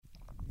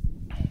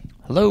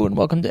Hello and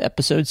welcome to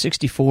episode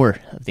 64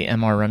 of the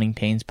MR Running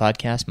Pains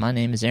podcast. My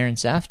name is Aaron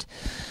Saft,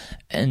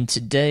 and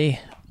today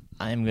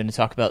I am going to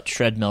talk about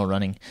treadmill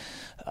running.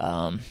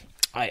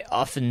 I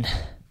often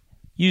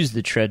use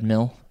the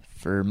treadmill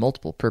for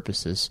multiple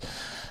purposes,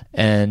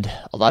 and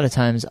a lot of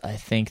times I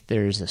think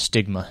there's a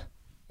stigma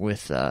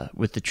with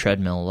the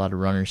treadmill. A lot of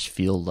runners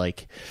feel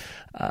like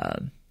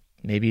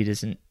maybe it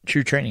isn't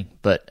true training,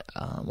 but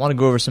I want to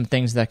go over some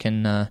things that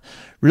can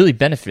really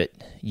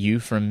benefit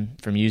you from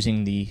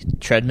using the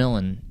treadmill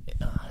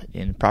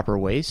in proper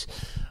ways.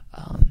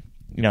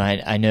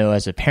 I know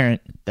as a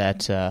parent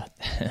that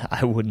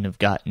I wouldn't have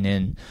gotten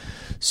in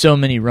so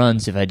many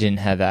runs if I didn't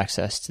have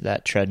access to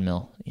that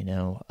treadmill.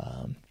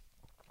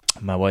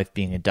 My wife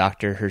being a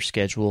doctor, her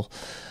schedule,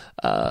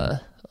 a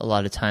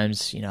lot of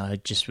times, I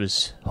just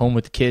was home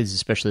with the kids,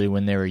 especially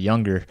when they were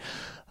younger.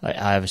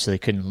 I obviously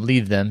couldn't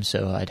leave them,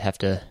 so I'd have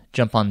to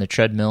jump on the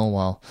treadmill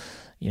while,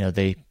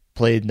 they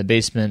played in the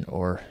basement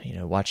or,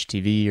 watch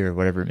TV or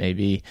whatever it may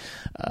be,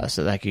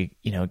 so that I could,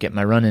 get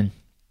my run in.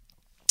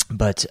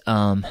 But,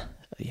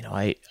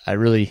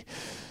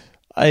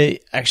 I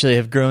actually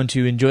have grown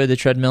to enjoy the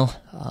treadmill.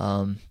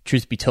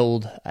 Truth be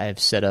told, I have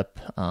set up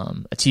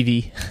a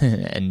TV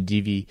and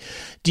DVD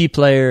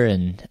player,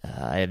 and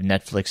I have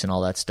Netflix and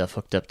all that stuff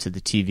hooked up to the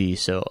TV,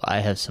 so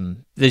I have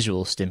some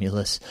visual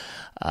stimulus.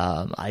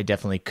 I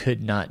definitely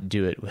could not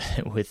do it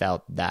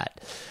without that.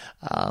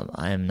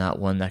 I am not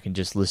one that can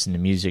just listen to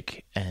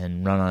music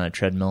and run on a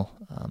treadmill.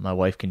 My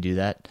wife can do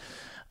that.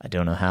 I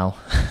don't know how,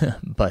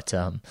 but,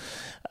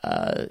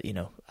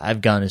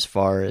 I've gone as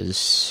far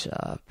as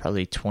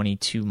probably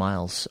 22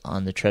 miles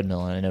on the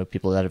treadmill, and I know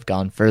people that have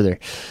gone further.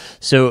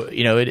 So,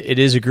 it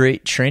is a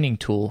great training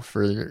tool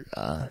for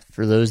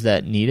those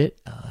that need it,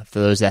 for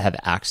those that have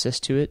access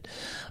to it,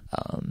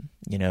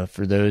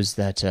 for those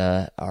that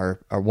are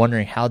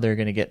wondering how they're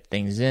going to get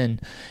things in.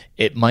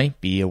 It might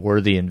be a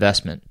worthy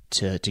investment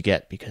to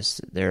get,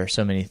 because there are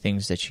so many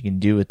things that you can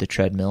do with the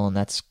treadmill, and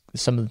that's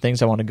some of the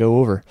things I want to go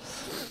over.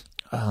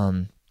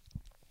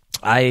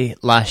 I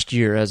last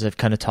year, as I've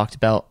kind of talked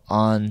about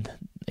on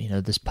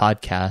this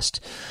podcast,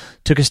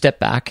 took a step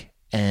back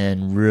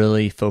and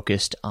really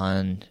focused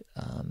on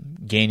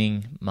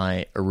gaining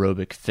my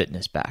aerobic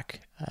fitness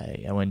back.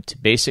 I went to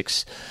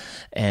basics,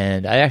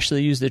 and I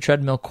actually use the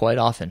treadmill quite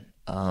often.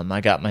 I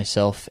got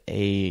myself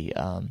a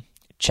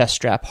chest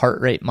strap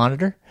heart rate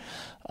monitor.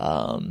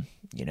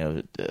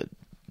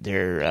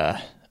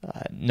 They're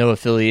no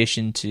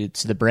affiliation to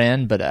the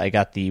brand, but I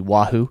got the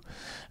Wahoo,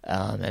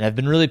 and I've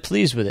been really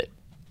pleased with it.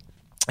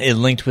 It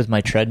linked with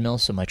my treadmill,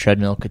 so my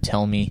treadmill could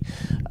tell me,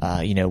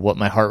 what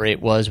my heart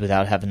rate was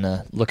without having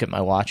to look at my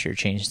watch or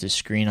change the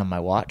screen on my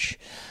watch.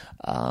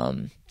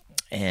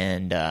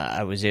 And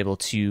I was able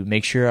to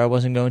make sure I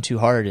wasn't going too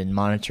hard and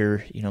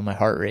monitor, my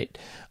heart rate,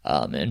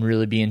 and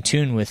really be in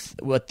tune with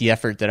what the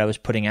effort that I was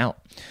putting out.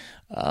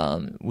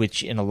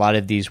 Which in a lot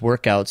of these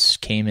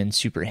workouts came in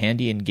super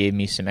handy and gave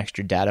me some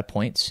extra data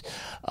points.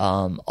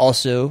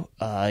 Also,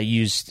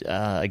 used,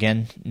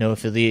 again, no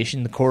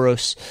affiliation, the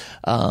Coros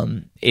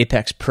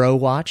Apex Pro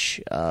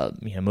watch.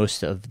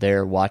 Most of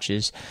their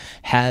watches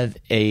have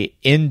a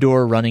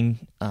indoor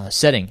running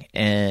setting,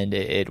 and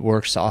it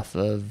works off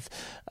of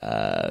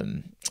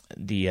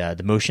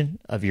the motion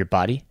of your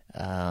body,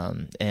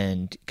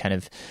 and kind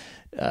of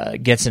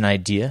gets an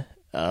idea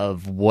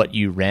of what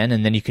you ran,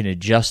 and then you can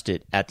adjust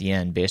it at the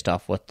end based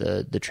off what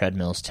the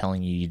treadmill is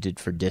telling you did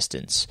for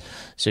distance.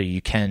 So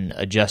you can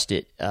adjust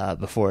it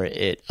before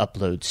it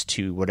uploads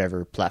to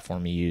whatever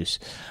platform you use,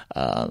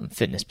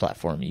 fitness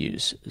platform you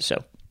use.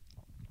 So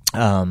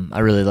I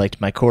really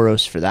liked my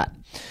Coros for that.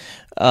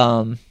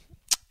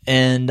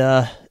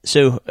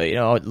 So,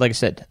 like I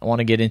said, I want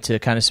to get into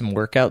kind of some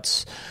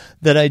workouts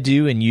that I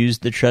do and use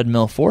the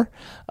treadmill for.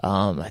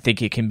 I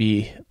think it can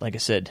be, like I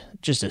said,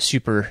 just a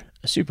super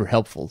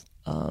helpful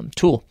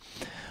tool.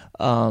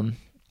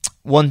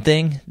 One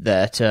thing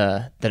that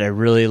I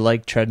really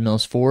like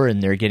treadmills for,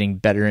 and they're getting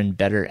better and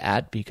better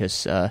at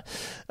because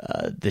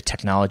the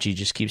technology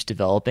just keeps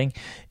developing,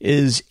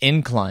 is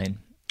incline.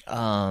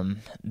 A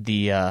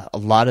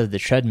lot of the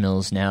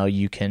treadmills now,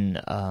 you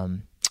can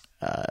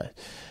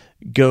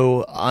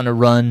go on a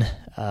run.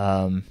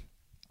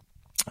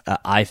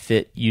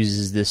 iFit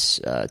uses this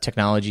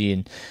technology,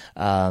 and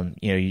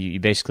you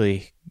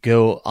basically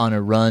go on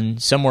a run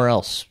somewhere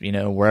else,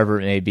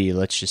 wherever it may be.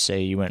 Let's just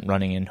say you went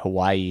running in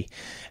Hawaii,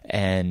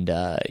 and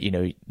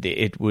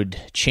it would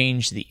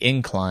change the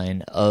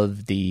incline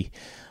of the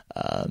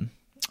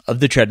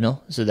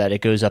treadmill so that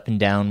it goes up and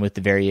down with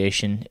the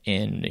variation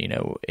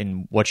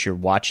in what you're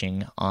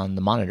watching on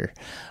the monitor.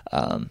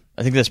 I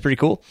think that's pretty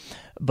cool,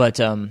 but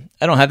I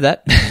don't have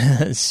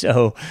that.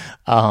 So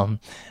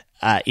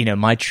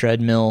my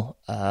treadmill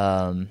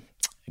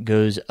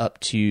goes up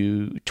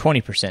to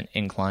 20%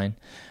 incline.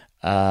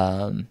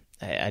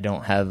 I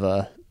don't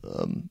have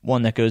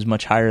one that goes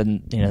much higher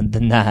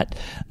than that,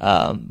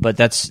 but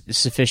that's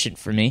sufficient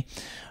for me.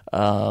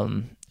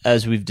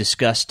 As we've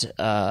discussed,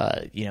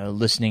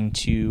 listening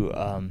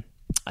to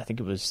I think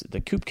it was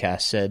the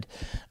Coopcast said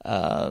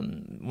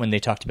when they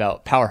talked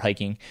about power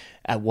hiking,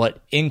 at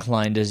what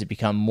incline does it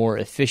become more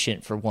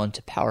efficient for one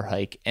to power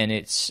hike? And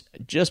it's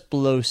just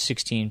below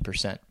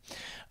 16%.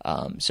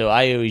 So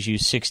I always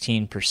use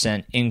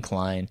 16%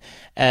 incline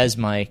as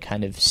my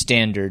kind of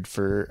standard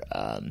for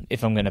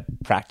if I'm going to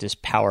practice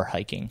power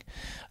hiking.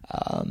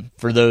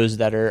 For those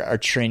that are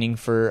training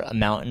for a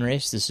mountain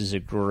race, this is a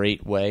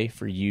great way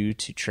for you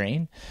to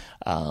train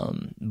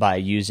by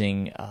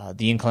using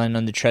the incline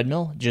on the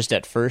treadmill. Just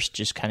at first,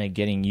 just kind of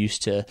getting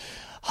used to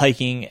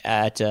hiking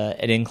at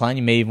incline.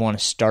 You may even want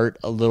to start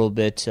a little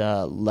bit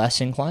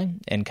less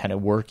incline and kind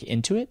of work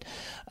into it.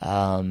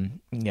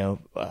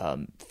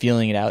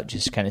 Feeling it out,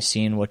 just kind of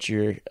seeing what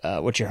your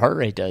heart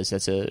rate does.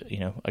 That's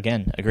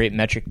again, a great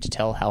metric to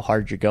tell how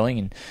hard you're going,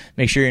 and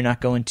make sure you're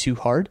not going too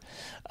hard.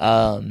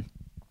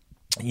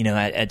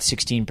 At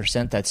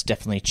 16%, that's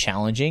definitely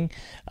challenging.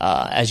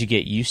 As you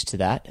get used to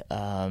that,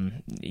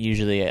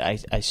 usually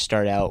I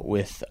start out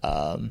with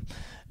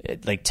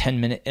like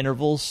 10-minute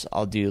intervals.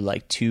 I'll do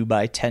like 2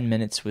 by 10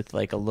 minutes with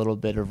like a little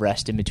bit of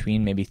rest in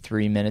between, maybe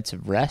 3 minutes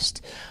of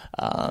rest.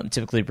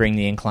 Typically bring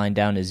the incline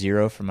down to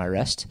 0 for my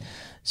rest.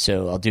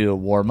 So I'll do a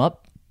warm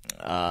up.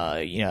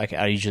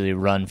 I usually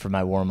run for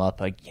my warm up.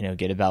 I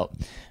get about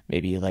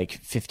maybe like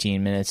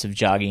 15 minutes of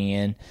jogging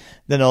in.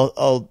 Then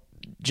I'll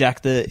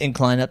jack the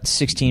incline up to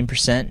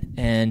 16%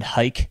 and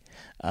hike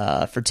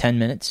for 10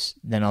 minutes.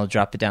 Then I'll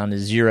drop it down to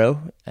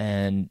 0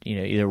 and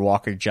either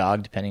walk or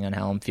jog depending on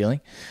how I'm feeling,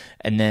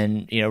 and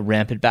then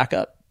ramp it back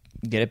up,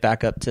 get it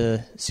back up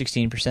to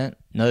 16%,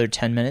 another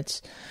 10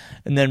 minutes,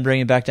 and then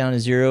bring it back down to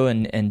 0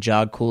 and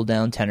jog cool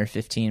down 10 or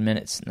 15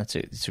 minutes. And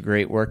it's a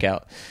great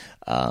workout.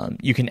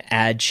 You can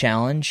add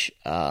challenge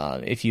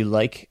if you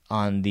like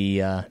on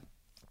the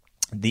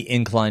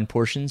incline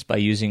portions by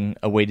using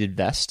a weighted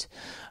vest.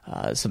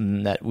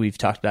 Something that we've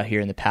talked about here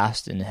in the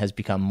past and has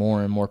become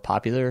more and more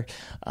popular.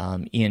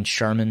 Ian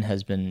Sharman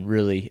has been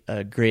really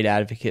a great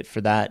advocate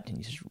for that.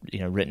 He's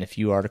written a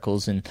few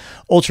articles in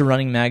Ultra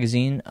Running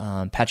Magazine.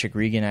 Patrick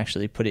Regan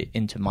actually put it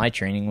into my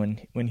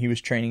training when he was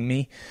training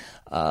me.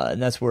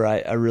 And that's where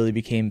I really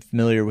became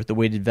familiar with the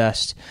weighted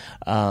vest.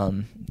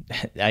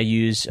 I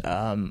use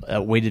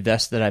a weighted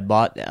vest that I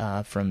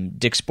bought from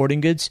Dick's Sporting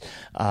Goods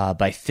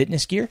by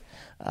Fitness Gear.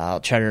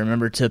 I'll try to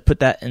remember to put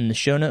that in the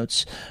show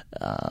notes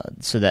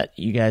so that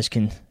you guys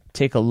can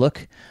take a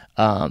look.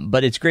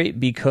 But it's great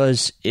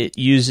because it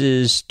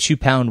uses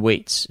 2-pound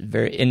weights,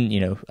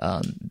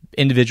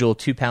 individual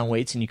 2-pound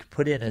weights, and you can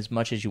put in as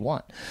much as you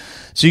want.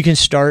 So you can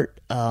start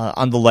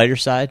on the lighter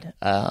side.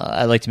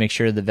 I like to make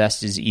sure the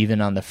vest is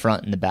even on the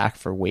front and the back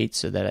for weight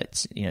so that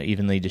it's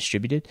evenly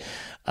distributed.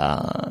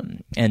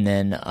 And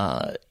then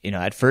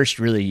at first,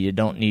 really, you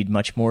don't need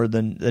much more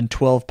than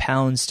 12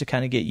 pounds to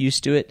kind of get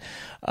used to it.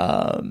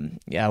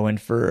 I went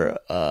for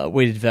a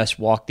weighted vest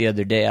walk the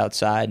other day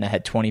outside, and I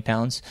had 20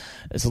 pounds.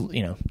 It's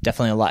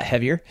definitely a lot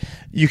heavier.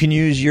 You can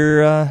use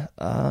your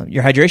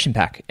hydration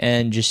pack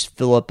and just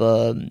fill up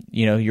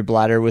your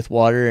bladder with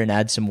water and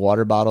add some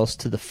water bottles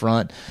to the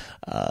front.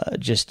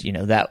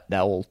 That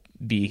will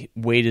be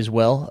weight as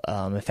well.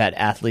 I've had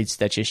athletes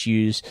that just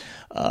use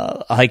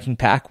a hiking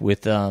pack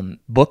with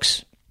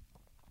books.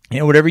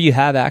 Whatever you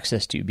have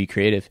access to, be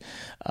creative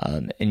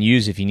and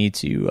use if you need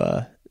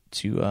to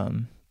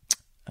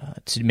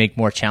make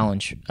more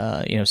challenge.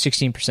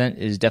 16%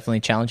 is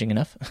definitely challenging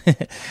enough.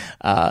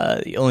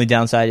 The only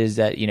downside is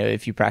that,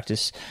 if you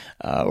practice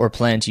or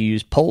plan to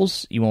use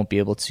poles, you won't be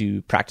able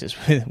to practice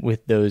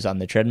with those on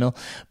the treadmill.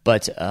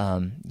 But,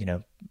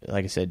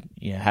 like I said,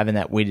 having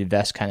that weighted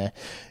vest kind of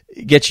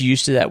gets you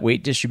used to that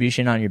weight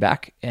distribution on your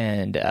back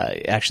and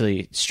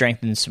actually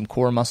strengthens some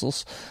core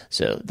muscles.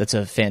 So that's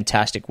a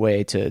fantastic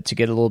way to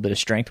get a little bit of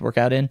strength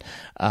workout in.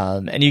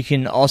 And you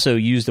can also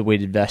use the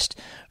weighted vest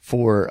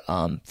for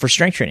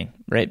strength training,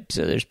 right?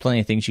 So there's plenty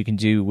of things you can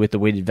do with the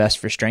weighted vest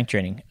for strength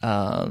training.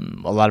 A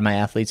lot of my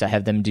athletes, I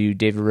have them do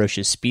David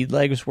Roche's speed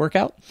legs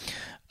workout.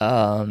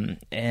 And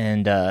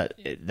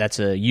that's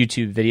a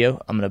YouTube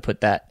video. I'm going to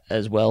put that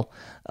as well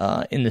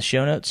in the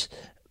show notes,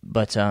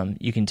 but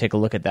you can take a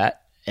look at that.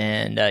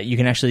 And you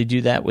can actually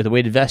do that with a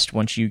weighted vest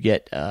once you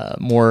get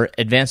more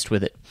advanced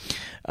with it.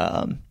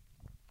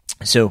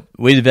 So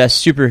weighted vest,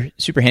 super,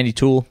 super handy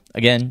tool.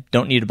 Again,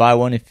 don't need to buy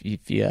one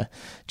if you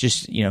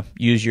just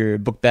use your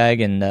book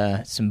bag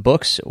and some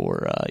books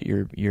or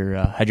your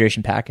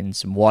hydration pack and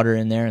some water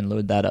in there and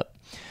load that up.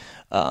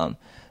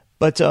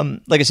 But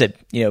like I said,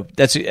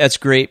 that's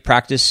great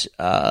practice.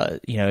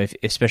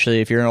 Especially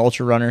if you're an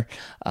ultra runner,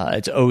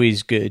 it's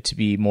always good to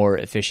be more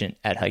efficient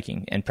at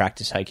hiking and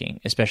practice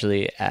hiking,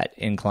 especially at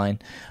incline.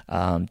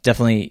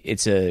 Definitely,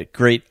 it's a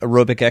great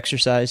aerobic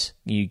exercise.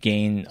 You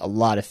gain a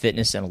lot of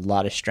fitness and a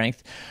lot of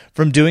strength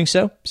from doing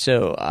so.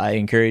 So I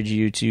encourage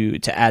you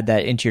to add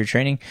that into your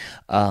training.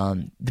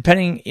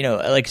 Depending,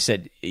 like I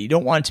said, you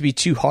don't want it to be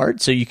too hard,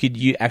 so you could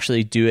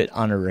actually do it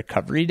on a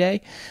recovery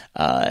day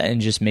and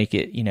just make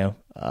it,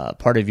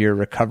 part of your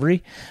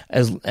recovery,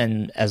 as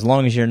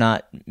long as you're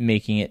not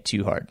making it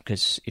too hard.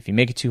 Because if you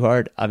make it too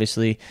hard,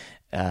 obviously,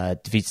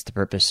 defeats the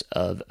purpose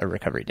of a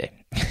recovery day.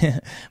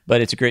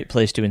 But it's a great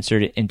place to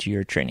insert it into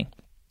your training.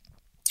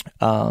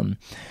 On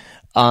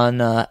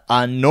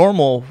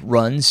normal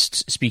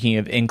runs, speaking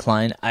of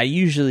incline, I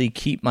usually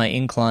keep my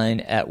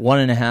incline at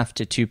 1.5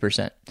 to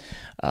 2%.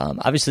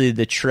 Obviously,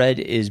 the tread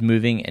is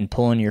moving and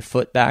pulling your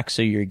foot back,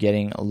 so you're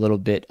getting a little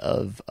bit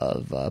of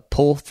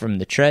pull from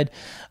the tread.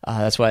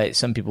 That's why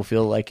some people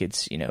feel like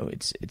it's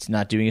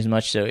not doing as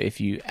much. So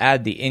if you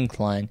add the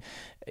incline,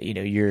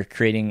 you're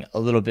creating a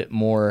little bit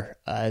more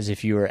as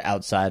if you were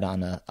outside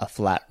on a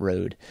flat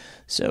road.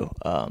 So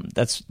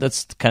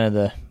that's kind of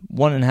the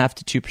 1.5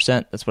 to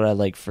 2%. That's what I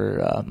like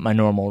for my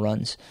normal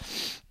runs.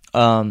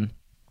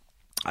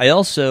 I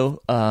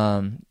also,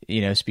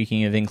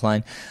 speaking of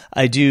incline,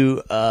 I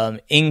do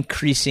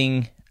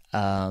increasing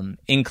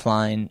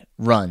incline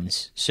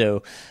runs.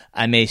 So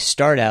I may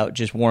start out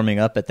just warming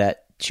up at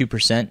that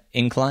 2%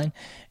 incline,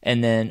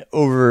 and then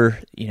over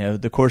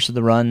the course of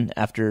the run,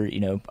 after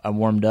I'm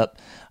warmed up,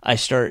 I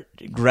start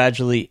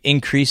gradually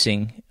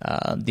increasing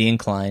the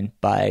incline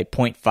by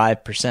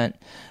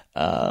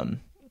 0.5%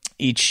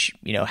 each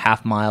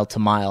half mile to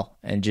mile,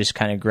 and just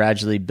kind of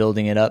gradually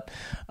building it up.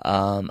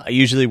 I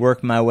usually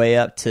work my way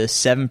up to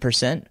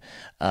 7%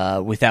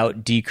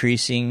 without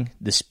decreasing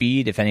the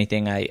speed. If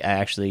anything, I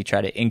actually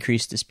try to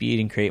increase the speed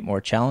and create more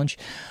challenge.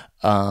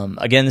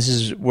 Again, this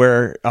is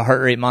where a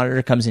heart rate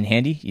monitor comes in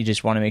handy. You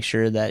just want to make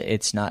sure that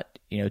it's not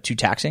too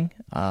taxing.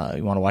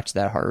 You want to watch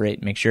that heart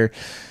rate, make sure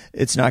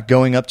it's not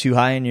going up too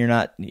high, and you're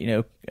not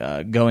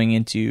going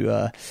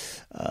into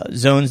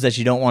zones that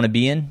you don't want to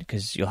be in,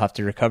 because you'll have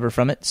to recover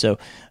from it. So,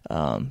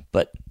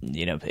 but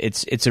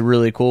it's a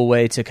really cool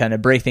way to kind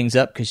of break things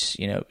up, because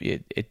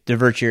it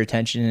diverts your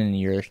attention, and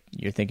you're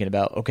thinking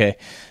about, okay,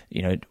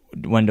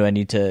 when do I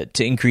need to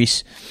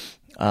increase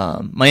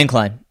my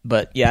incline?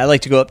 But yeah, I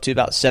like to go up to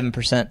about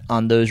 7%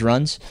 on those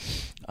runs.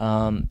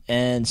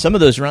 And some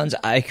of those runs,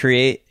 I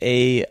create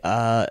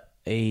a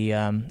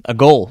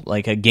goal,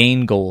 like a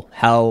gain goal.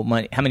 How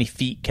many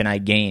feet can I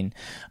gain?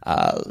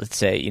 Let's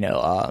say,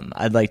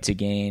 I'd like to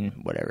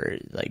gain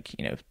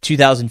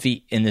 2,000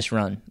 feet in this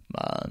run.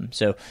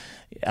 So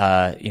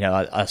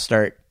I'll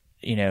start,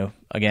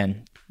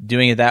 again,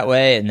 doing it that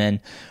way, and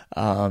then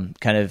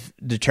kind of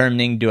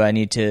determining, do I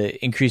need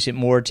to increase it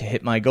more to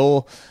hit my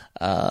goal?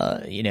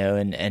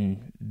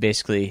 And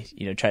basically,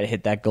 try to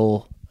hit that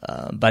goal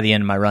by the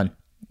end of my run.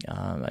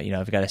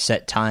 I've got a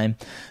set time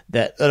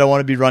that I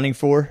want to be running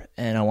for,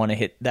 and I want to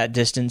hit that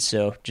distance.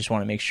 So just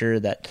want to make sure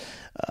that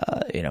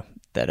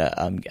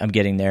I'm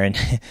getting there. And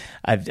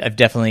I've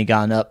definitely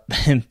gone up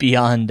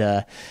beyond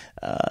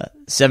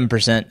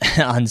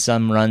 7% on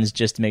some runs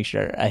just to make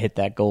sure I hit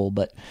that goal.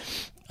 But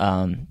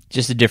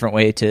just a different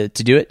way to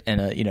do it,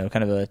 and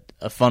kind of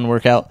a fun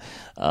workout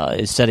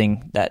is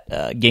setting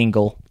that gain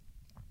goal.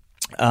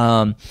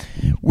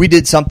 We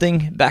did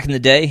something back in the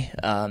day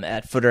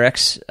at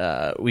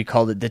FooterX. We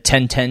called it the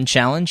 10-10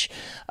 challenge.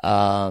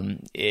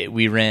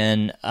 We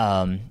ran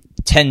 10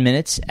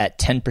 minutes at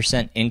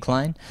 10%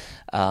 incline.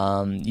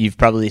 You've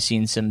probably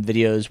seen some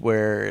videos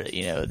where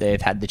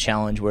they've had the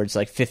challenge where it's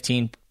like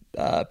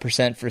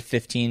 15% for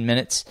 15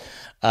 minutes.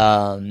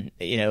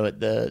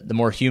 The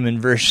more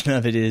human version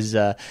of it is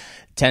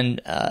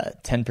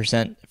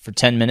 10% for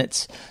 10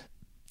 minutes.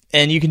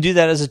 And you can do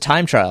that as a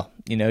time trial.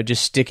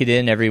 Just stick it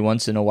in every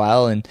once in a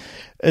while and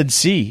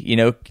see,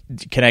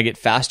 can I get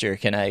faster?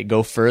 Can I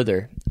go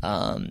further?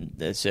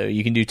 So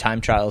you can do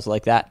time trials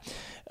like that.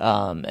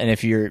 And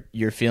if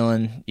you're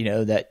feeling,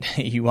 that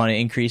you want to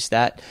increase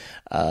that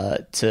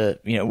to,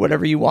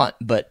 whatever you want,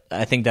 but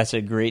I think that's a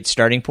great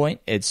starting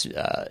point. It's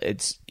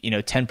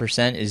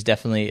 10% is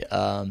definitely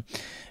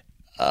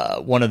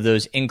one of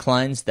those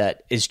inclines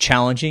that is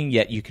challenging,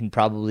 yet you can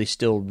probably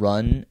still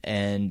run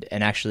and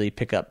actually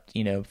pick up,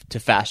 to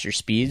faster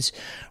speeds.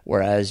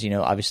 Whereas,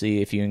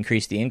 obviously if you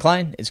increase the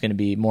incline, it's going to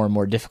be more and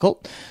more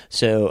difficult.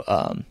 So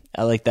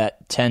I like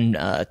that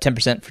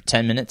 10% for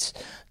 10 minutes,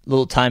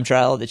 little time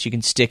trial that you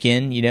can stick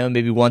in,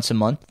 maybe once a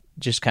month,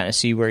 just kind of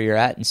see where you're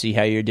at and see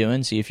how you're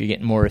doing, see if you're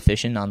getting more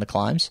efficient on the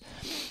climbs.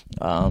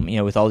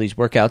 With all these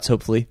workouts,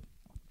 hopefully,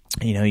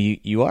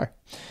 you are.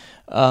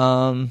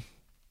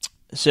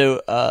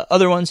 So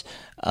other ones,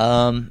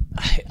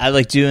 I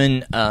like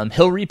doing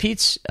hill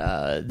repeats.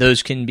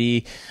 Those can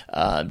be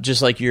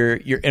just like your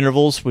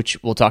intervals,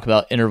 which we'll talk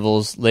about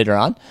intervals later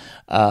on.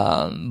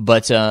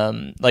 But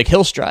like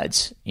hill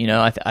strides,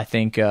 I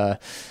think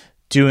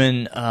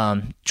doing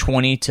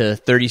 20 to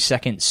 30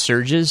 second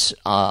surges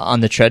on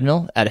the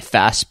treadmill at a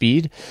fast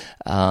speed.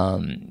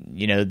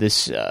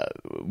 This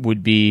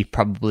would be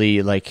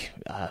probably like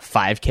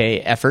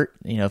 5K effort,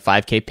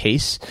 5K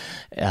pace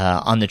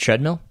on the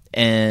treadmill.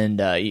 And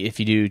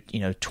if you do,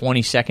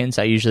 20 seconds,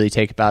 I usually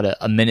take about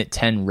a minute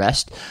 10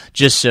 rest,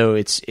 just so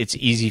it's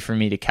easy for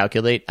me to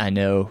calculate. I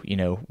know,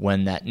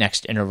 when that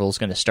next interval is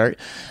going to start.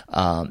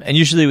 And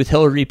usually with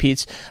hill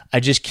repeats,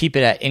 I just keep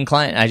it at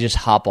incline. I just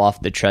hop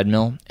off the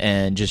treadmill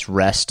and just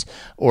rest,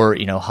 or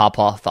hop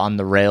off on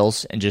the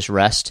rails and just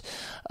rest.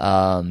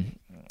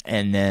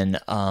 And then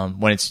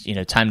when it's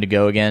time to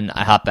go again,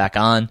 I hop back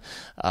on.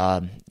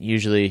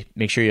 Usually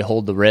make sure you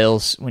hold the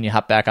rails when you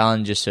hop back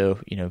on, just so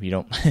you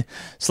don't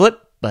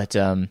slip. But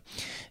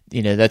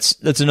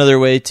that's another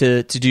way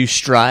to do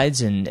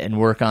strides and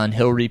work on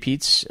hill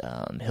repeats.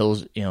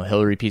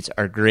 Hill repeats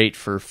are great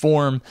for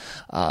form,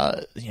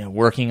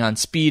 working on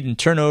speed and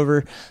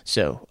turnover.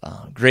 So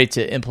great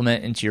to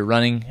implement into your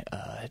running.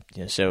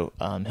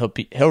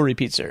 Hill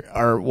repeats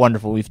are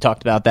wonderful. We've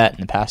talked about that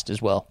in the past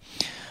as well.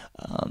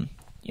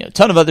 A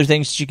ton of other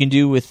things that you can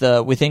do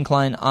with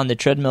incline on the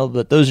treadmill,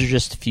 but those are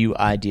just a few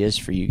ideas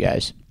for you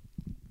guys.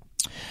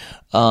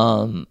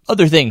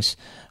 Other things.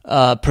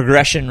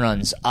 Progression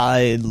runs.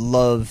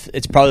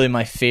 It's probably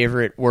my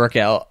favorite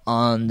workout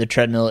on the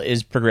treadmill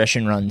is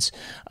progression runs.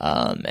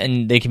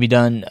 And they can be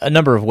done a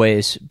number of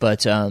ways,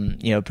 but,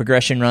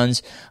 progression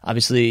runs,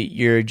 obviously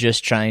you're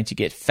just trying to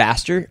get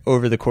faster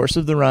over the course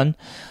of the run.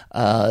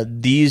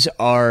 These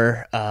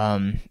are,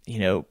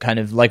 kind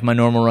of like my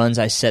normal runs.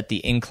 I set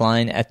the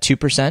incline at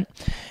 2%.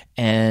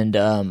 And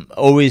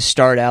always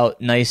start out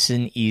nice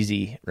and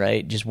easy,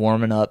 right? Just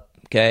warming up.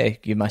 Okay,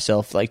 give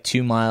myself like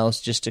 2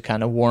 miles just to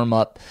kind of warm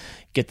up,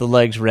 get the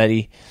legs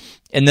ready.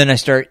 And then I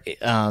start,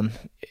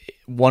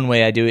 one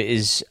way I do it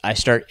is I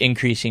start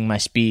increasing my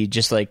speed,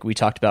 just like we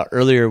talked about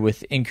earlier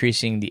with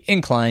increasing the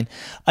incline.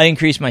 I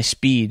increase my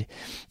speed,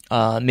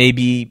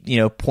 maybe,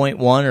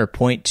 0.1 or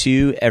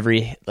 0.2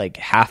 every like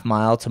half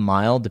mile to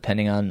mile,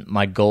 depending on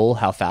my goal,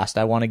 how fast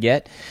I want to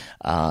get,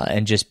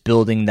 and just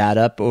building that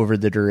up over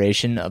the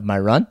duration of my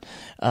run,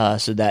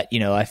 so that,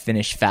 I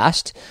finish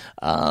fast.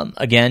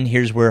 Again,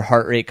 here's where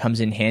heart rate comes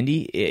in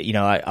handy.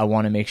 I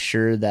want to make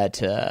sure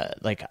that,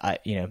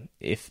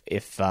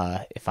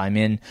 if I'm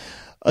in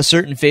a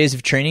certain phase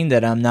of training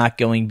that I'm not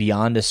going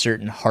beyond a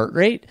certain heart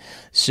rate.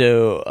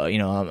 So,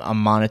 I'm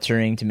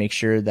monitoring to make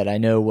sure that I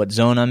know what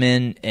zone I'm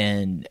in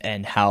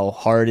and how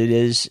hard it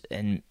is.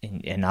 And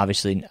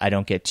obviously I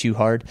don't get too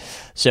hard.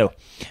 So,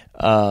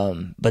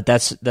 but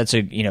that's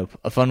a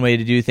fun way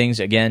to do things.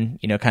 Again,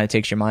 kind of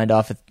takes your mind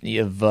off of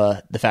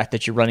the fact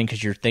that you're running,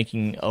 because you're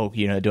thinking,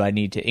 do I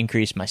need to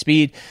increase my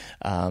speed?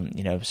 Good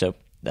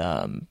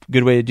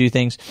way to do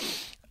things.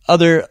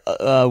 Other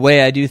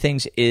way I do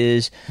things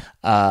is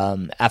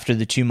after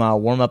the 2 mile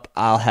warm up,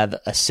 I'll have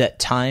a set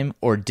time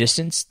or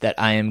distance that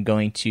I am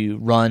going to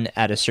run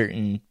at a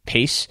certain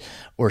pace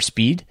or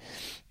speed,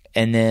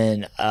 and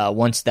then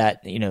once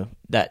that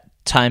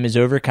that time is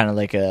over, kind of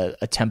like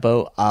a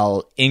tempo,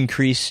 I'll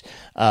increase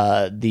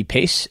the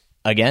pace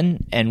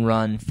again and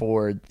run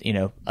for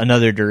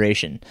another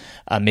duration,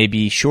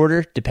 maybe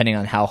shorter depending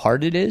on how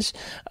hard it is.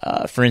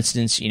 For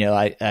instance,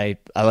 I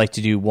like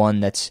to do one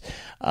that's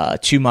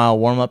 2 mile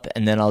warm up,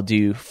 and then I'll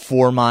do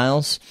 4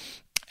 miles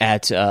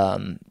at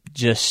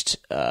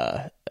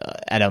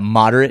at a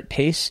moderate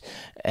pace,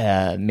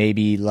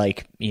 maybe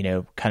like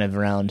kind of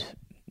around,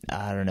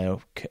 I don't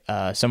know,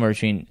 somewhere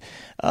between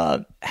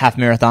half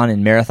marathon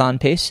and marathon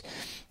pace.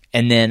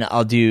 And then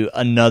I'll do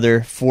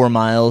another 4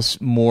 miles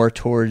more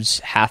towards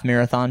half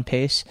marathon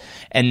pace.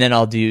 And then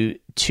I'll do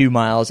 2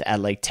 miles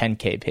at like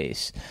 10K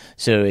pace.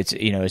 So it's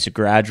a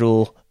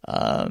gradual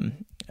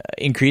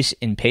increase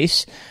in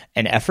pace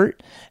and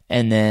effort.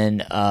 And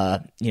then,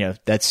 I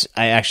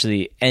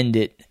actually end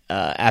it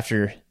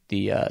after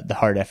the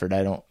hard effort.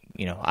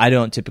 I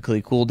don't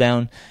typically cool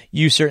down.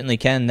 You certainly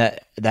can.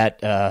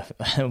 That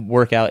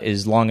workout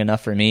is long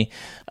enough for me.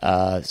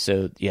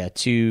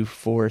 2,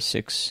 4,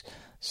 6.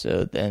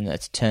 So then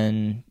that's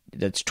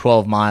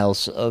 12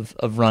 miles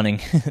of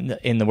running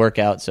in the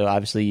workout. So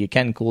obviously you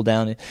can cool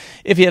down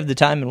if you have the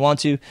time and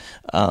want to.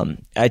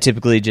 I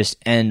typically just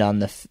end on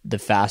the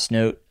fast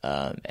note.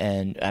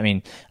 And I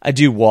mean, I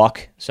do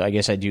walk, so I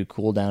guess I do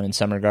cool down in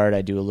some regard.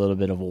 I do a little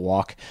bit of a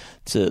walk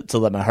to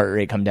let my heart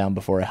rate come down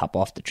before I hop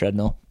off the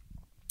treadmill.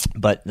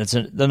 But that's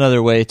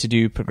another way to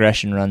do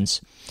progression runs.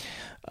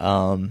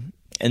 And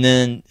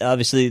then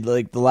obviously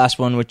like the last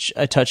one, which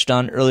I touched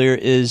on earlier,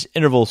 is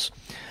intervals.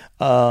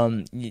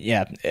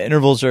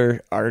 Intervals are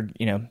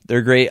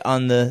they're great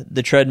on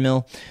the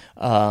treadmill.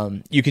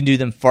 You can do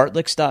them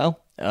fartlek style.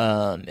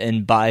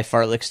 And by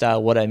fartlek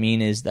style, what I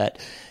mean is that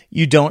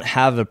you don't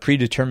have a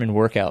predetermined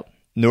workout,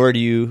 nor do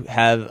you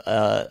have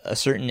a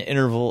certain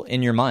interval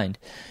in your mind.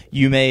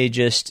 You may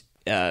just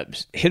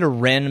hit a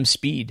random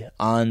speed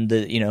on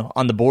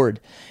the board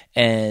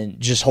and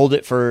just hold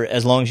it for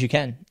as long as you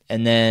can,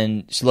 and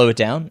then slow it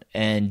down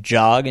and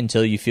jog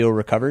until you feel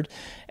recovered,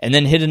 and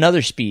then hit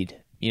another speed.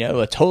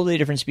 A totally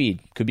different speed.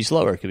 Could be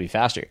slower, could be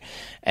faster.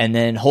 And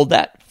then hold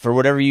that for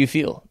whatever you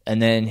feel.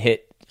 And then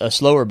hit a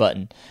slower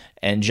button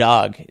and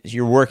jog.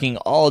 You're working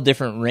all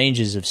different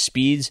ranges of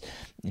speeds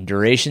and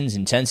durations,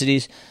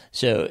 intensities.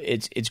 So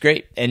it's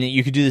great. And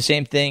you could do the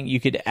same thing. You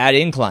could add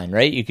incline,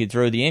 right? You could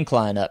throw the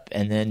incline up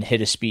and then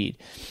hit a speed.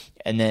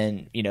 And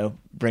then,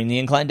 bring the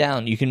incline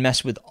down. You can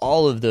mess with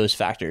all of those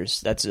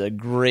factors. That's a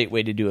great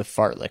way to do a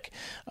fartlek.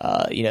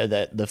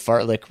 That the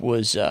fartlek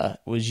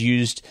was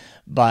used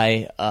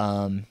by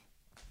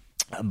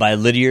by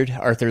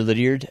Arthur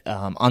Lydiard,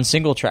 on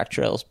single track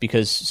trails,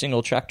 because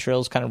single track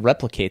trails kind of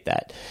replicate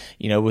that.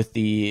 With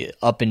the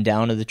up and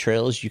down of the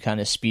trails, you kind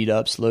of speed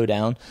up, slow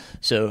down.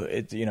 So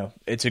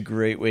it's a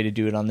great way to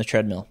do it on the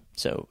treadmill.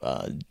 So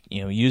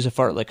use a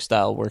fartlek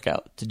style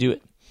workout to do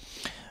it.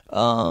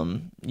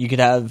 You could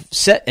have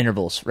set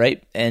intervals,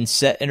 right? And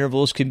set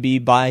intervals can be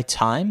by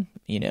time.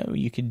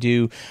 You could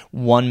do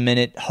 1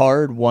 minute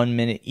hard, 1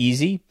 minute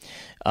easy.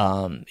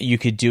 You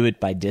could do it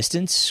by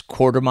distance,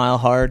 quarter mile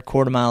hard,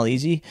 quarter mile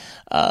easy.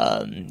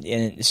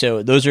 And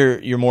so those are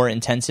your more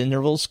intense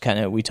intervals. Kind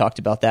of, we talked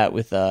about that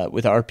with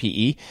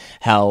RPE,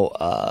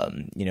 how,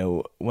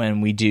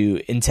 when we do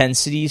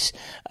intensities,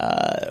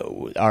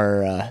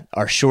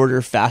 our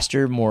shorter,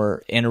 faster,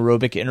 more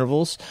anaerobic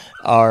intervals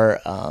are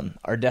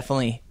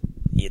definitely,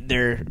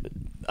 they're,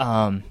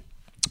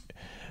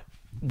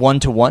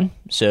 1-to-1.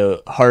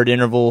 So hard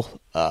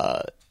interval,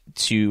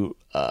 to,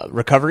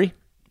 recovery.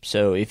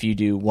 So if you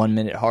do 1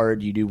 minute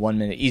hard, you do 1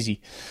 minute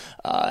easy.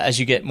 As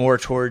you get more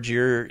towards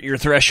your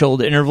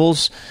threshold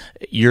intervals,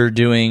 you're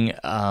doing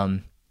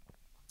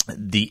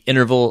the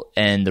interval,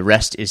 and the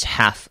rest is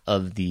half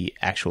of the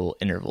actual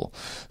interval.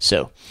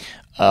 So,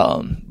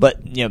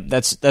 but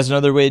that's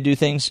another way to do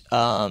things.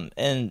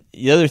 And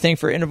the other thing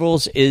for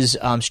intervals is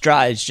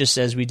strides. Just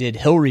as we did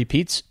hill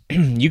repeats,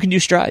 you can do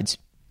strides.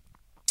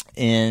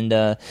 And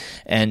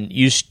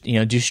use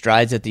do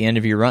strides at the end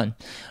of your run,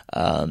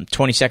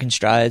 20-second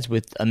strides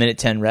with a minute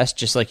 10 rest,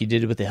 just like you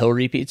did with the hill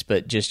repeats,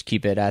 but just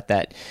keep it at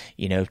that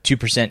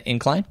 2%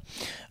 incline.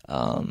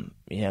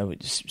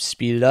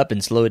 Speed it up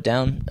and slow it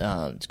down.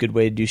 It's a good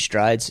way to do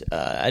strides.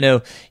 I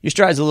know your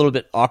stride's a little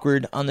bit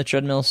awkward on the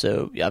treadmill,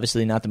 so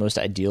obviously not the most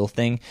ideal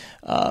thing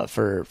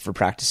for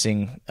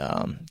practicing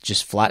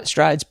just flat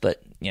strides,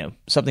 but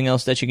something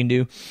else that you can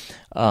do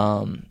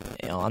on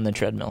the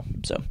treadmill.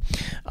 So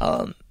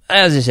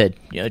as I said,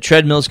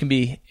 treadmills can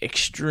be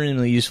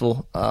extremely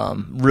useful.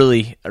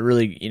 Really,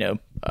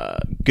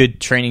 good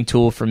training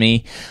tool for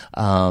me.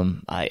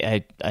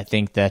 I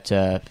think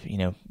that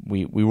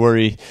we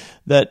worry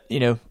that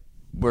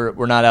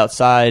we're not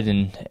outside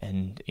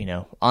and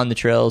on the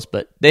trails,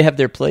 but they have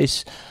their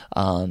place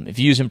if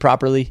you use them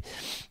properly.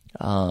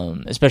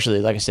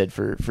 Especially, like I said,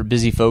 for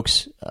busy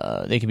folks,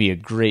 they can be a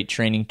great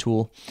training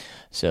tool.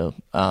 So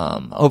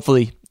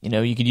hopefully,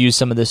 you could use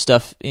some of this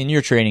stuff in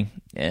your training.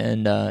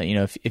 And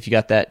if you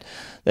got that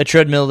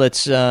treadmill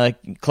that's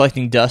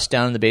collecting dust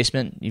down in the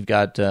basement, you've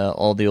got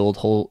all the old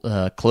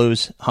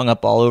clothes hung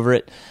up all over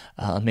it.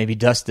 Maybe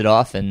dust it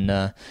off and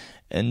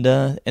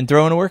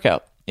throw in a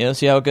workout.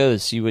 See how it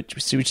goes. See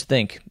what you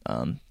think.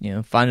 Find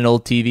an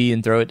old TV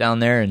and throw it down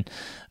there, and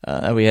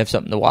that way you have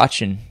something to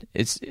watch, and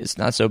it's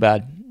not so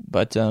bad.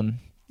 But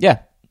yeah,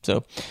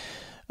 so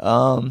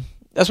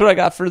that's what I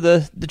got for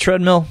the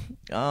treadmill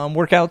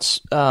workouts.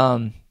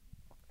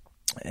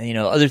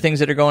 Other things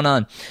that are going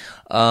on.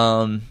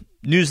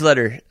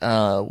 Newsletter,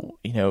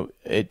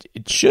 it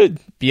should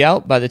be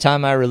out by the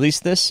time I release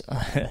this.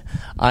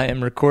 I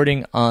am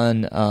recording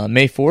on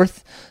May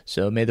 4th,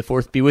 so may the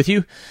 4th be with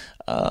you.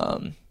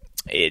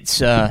 It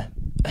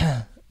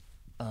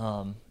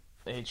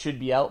should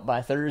be out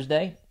by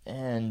Thursday,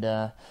 and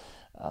I've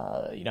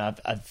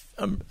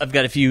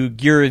got a few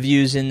gear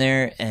reviews in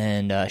there,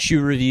 and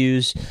shoe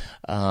reviews,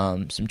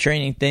 some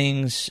training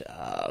things,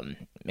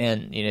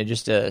 and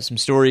just some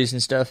stories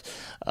and stuff.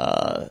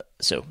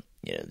 So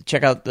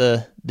check out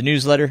the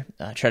newsletter.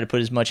 Try to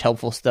put as much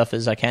helpful stuff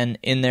as I can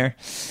in there.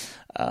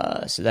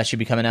 So that should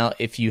be coming out.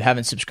 If you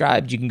haven't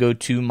subscribed, you can go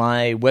to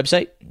my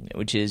website,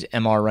 which is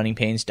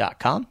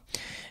mrrunningpains.com,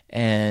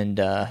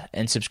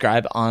 and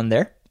subscribe on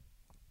there.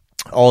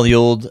 All the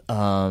old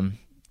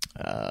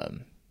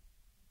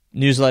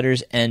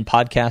newsletters and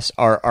podcasts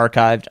are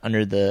archived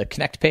under the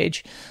Connect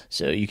page,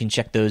 so you can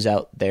check those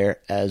out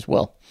there as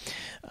well.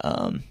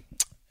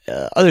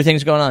 Other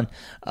things going on.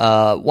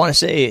 Want to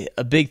say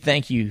a big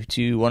thank you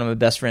to one of my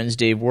best friends,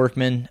 Dave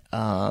Workman.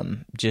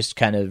 Just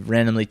kind of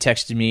randomly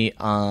texted me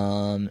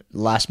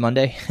last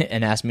Monday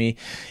and asked me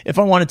if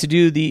I wanted to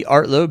do the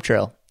Art Loeb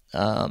Trail.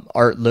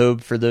 Art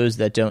Loeb, for those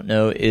that don't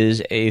know,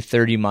 is a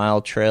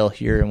 30-mile trail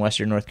here in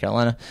western North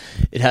Carolina.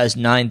 It has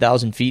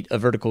 9,000 feet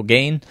of vertical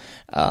gain,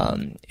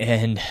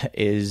 and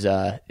is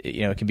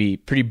it can be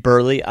pretty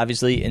burly,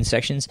 obviously, in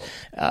sections.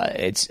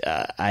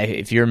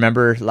 If you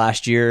remember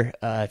last year,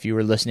 if you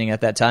were listening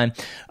at that time,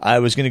 I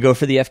was going to go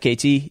for the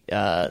FKT.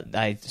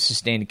 I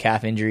sustained a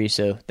calf injury,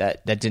 so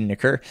that didn't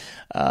occur.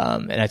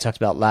 And I talked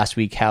about last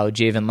week how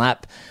Javen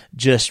Lapp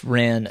just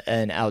ran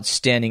an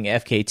outstanding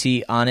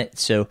FKT on it.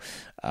 So.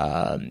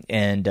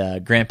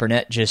 Grant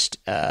Burnett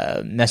just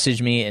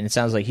messaged me, and it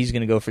sounds like he's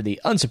going to go for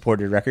the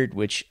unsupported record,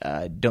 which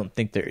I don't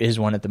think there is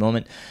one at the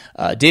moment.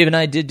 Dave and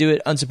I did do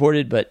it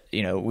unsupported, but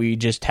we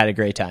just had a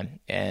great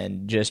time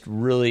and just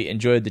really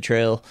enjoyed the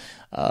trail,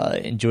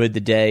 enjoyed the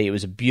day. It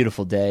was a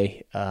beautiful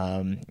day.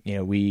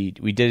 We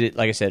did it,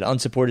 like I said,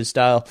 unsupported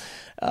style.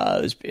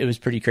 It was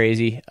pretty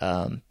crazy.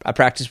 I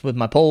practiced with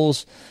my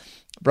poles.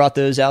 brought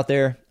those out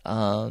there.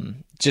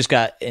 Just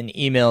got an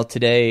email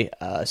today.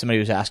 Somebody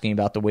was asking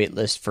about the wait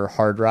list for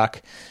Hard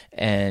Rock,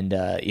 and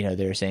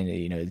they were saying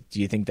that,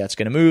 do you think that's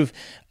going to move?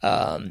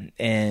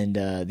 And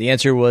the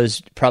answer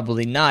was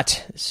probably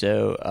not.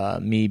 So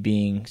me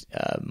being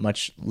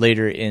much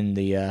later in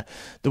the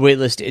wait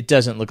list, it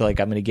doesn't look like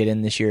I'm going to get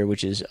in this year,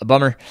 which is a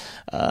bummer.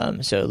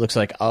 So it looks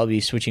like I'll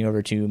be switching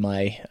over to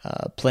my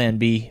plan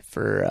B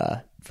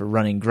for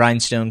running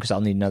Grindstone, because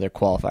I'll need another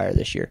qualifier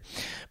this year.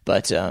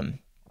 But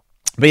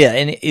yeah,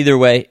 and either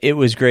way, it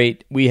was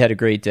great. We had a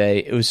great day.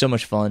 It was so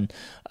much fun.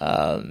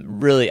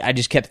 Really, I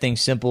just kept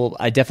things simple.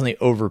 I definitely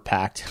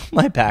overpacked.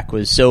 My pack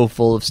was so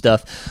full of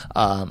stuff.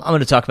 I'm going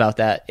to talk about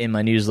that in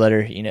my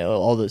newsletter,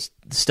 all the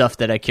stuff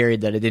that I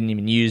carried that I didn't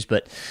even use,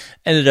 but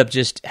ended up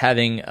just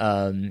having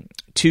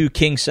 2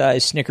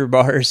 king-size Snicker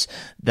bars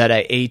that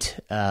I ate.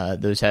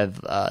 Those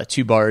have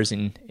 2 bars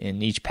in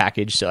each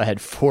package, so I had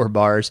 4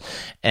 bars,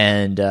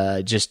 and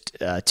just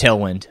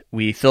Tailwind.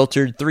 We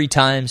filtered 3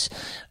 times.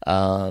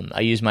 I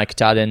used my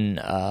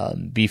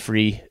Katahdin Be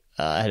Free.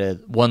 I had a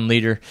 1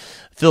 liter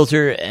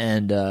filter,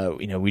 and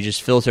we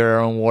just filter our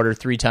own water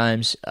 3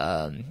 times.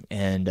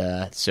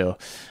 So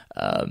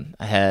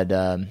I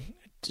had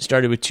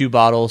started with 2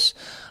 bottles.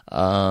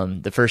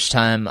 The first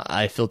time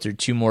I filtered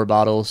 2 more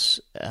bottles.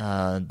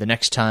 The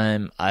next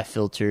time I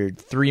filtered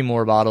 3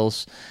 more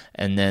bottles,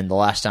 and then the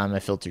last time I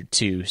filtered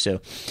 2.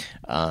 So,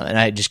 and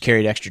I just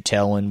carried extra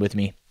Tailwind with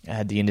me. I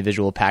had the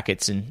individual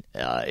packets, and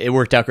it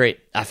worked out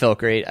great. I felt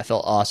great. I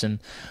felt awesome.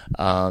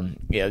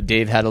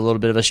 Dave had a little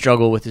bit of a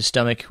struggle with his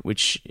stomach,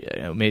 which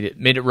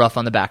made it rough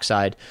on the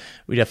backside.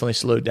 We definitely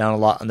slowed down a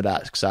lot on the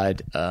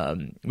backside.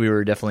 We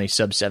were definitely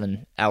sub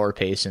 7 hour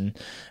pace, and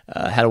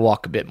had to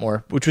walk a bit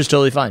more, which was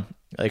totally fine.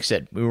 Like I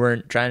said, we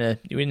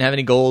didn't have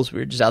any goals. We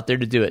were just out there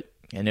to do it,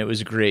 and it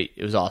was great.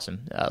 It was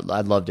awesome.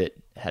 I loved it.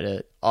 Had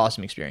an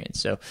awesome experience.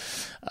 So,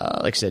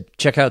 like I said,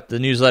 check out the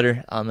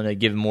newsletter. I'm going to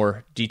give a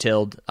more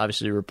detailed,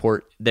 obviously,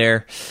 report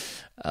there.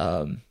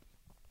 And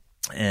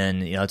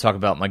talk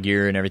about my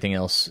gear and everything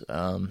else,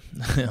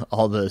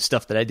 all the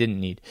stuff that I didn't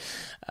need.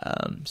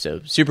 So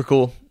super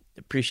cool.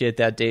 Appreciate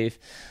that, Dave.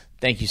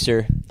 Thank you,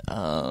 sir.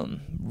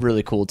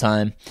 Really cool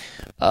time.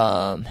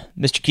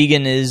 Mr.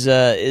 Keegan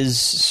is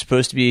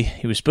supposed to be.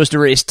 He was supposed to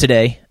race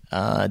today.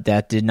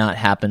 That did not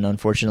happen,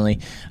 unfortunately.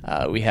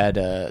 We had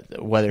a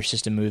weather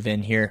system move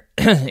in here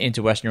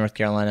into Western North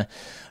Carolina.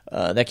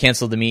 That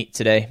canceled the meet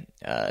today.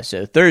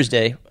 So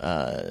Thursday,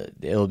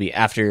 it'll be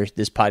after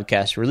this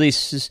podcast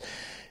releases.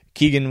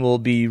 Keegan will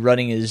be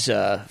running his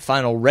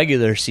final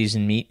regular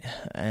season meet,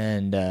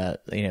 and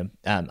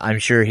I'm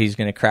sure he's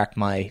going to crack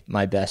my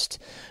best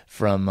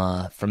from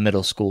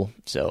middle school.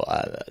 So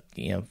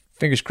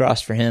fingers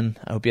crossed for him.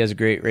 I hope he has a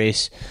great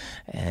race,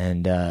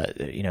 and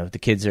the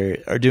kids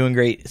are doing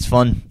great. It's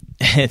fun.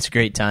 It's a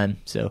great time.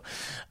 So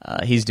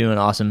he's doing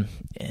awesome,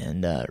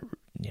 and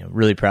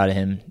really proud of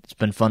him. It's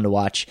been fun to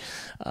watch.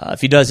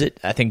 If he does it,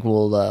 I think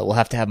we'll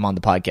have to have him on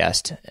the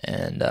podcast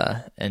and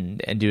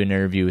do an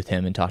interview with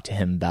him and talk to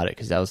him about it,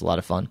 because that was a lot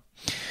of fun.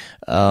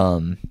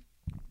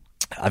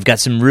 I've got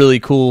some really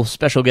cool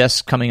special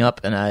guests coming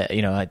up, and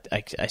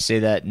I say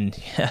that, and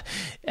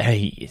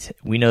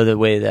we know the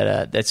way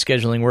that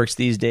scheduling works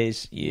these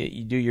days.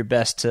 You do your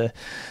best to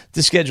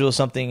schedule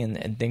something,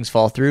 and things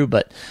fall through.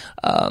 But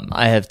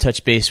I have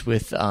touched base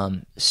with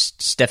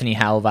Stephanie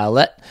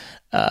Howe-Violette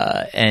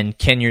and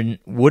Kenyon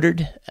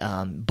Woodard.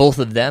 Both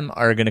of them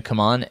are going to come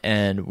on,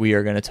 and we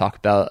are going to talk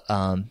about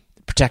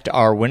Protect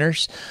Our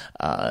Winners.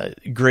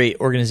 Great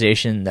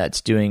organization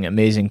that's doing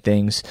amazing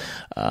things,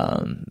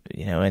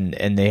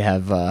 and they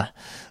have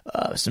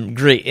some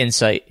great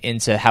insight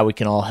into how we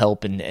can all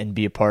help and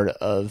be a part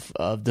of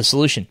the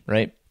solution,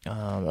 right?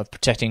 Of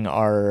protecting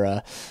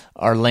our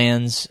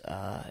lands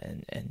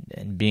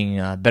and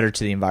being better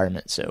to the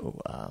environment. So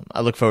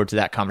I look forward to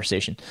that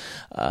conversation.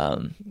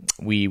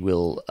 We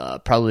will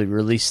probably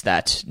release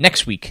that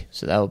next week,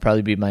 so that will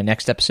probably be my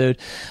next episode.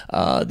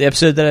 The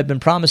episode that I've been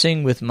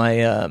promising with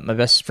my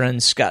best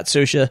friends Scott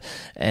Sosha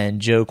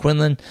and Joe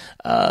Quinlan,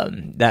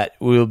 that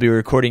we will be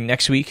recording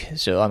next week.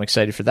 So I'm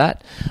excited for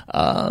that.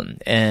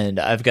 And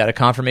I've got a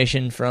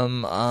confirmation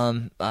from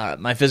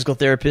my physical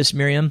therapist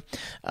Miriam.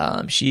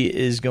 She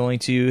is going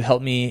to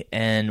help me,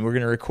 and we're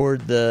going to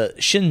record the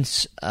shin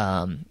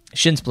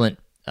splint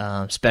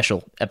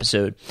special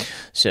epised.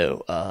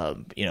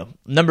 So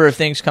number of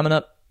things coming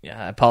up.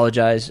 I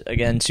apologize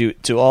again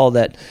to all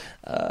that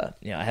I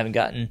haven't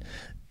gotten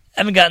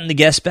the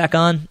guests back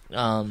on.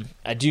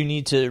 I do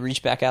need to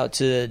reach back out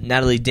to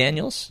Natalie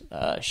Daniels.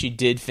 She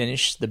did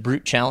finish the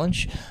Brute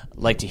Challenge. I'd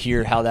like to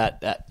hear how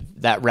that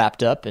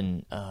wrapped up,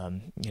 and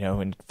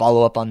and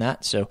follow up on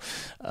that. So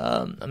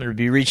I'm going to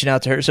be reaching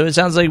out to her. So it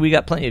sounds like we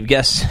got plenty of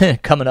guests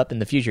coming up in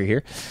the future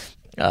here,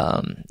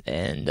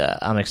 and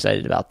I'm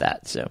excited about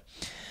that. So,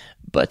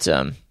 but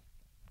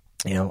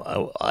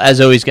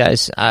as always,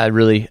 guys, I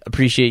really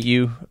appreciate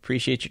your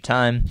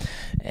time,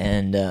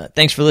 and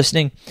thanks for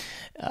listening.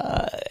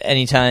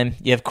 Anytime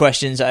you have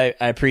questions, I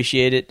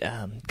appreciate it.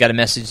 Got a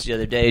message the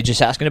other day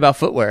just asking about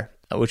footwear,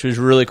 which was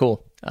really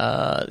cool.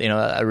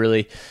 I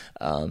really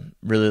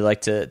Really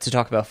like to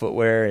talk about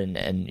footwear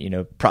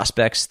and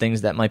prospects,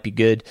 things that might be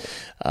good,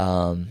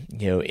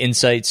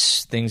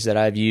 insights, things that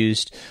I've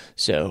used.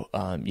 So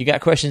you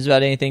got questions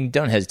about anything,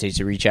 don't hesitate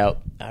to reach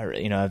out. I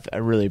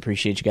really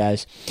appreciate you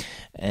guys,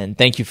 and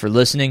thank you for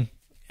listening.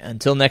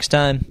 Until next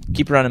time,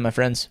 keep running, my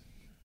friends.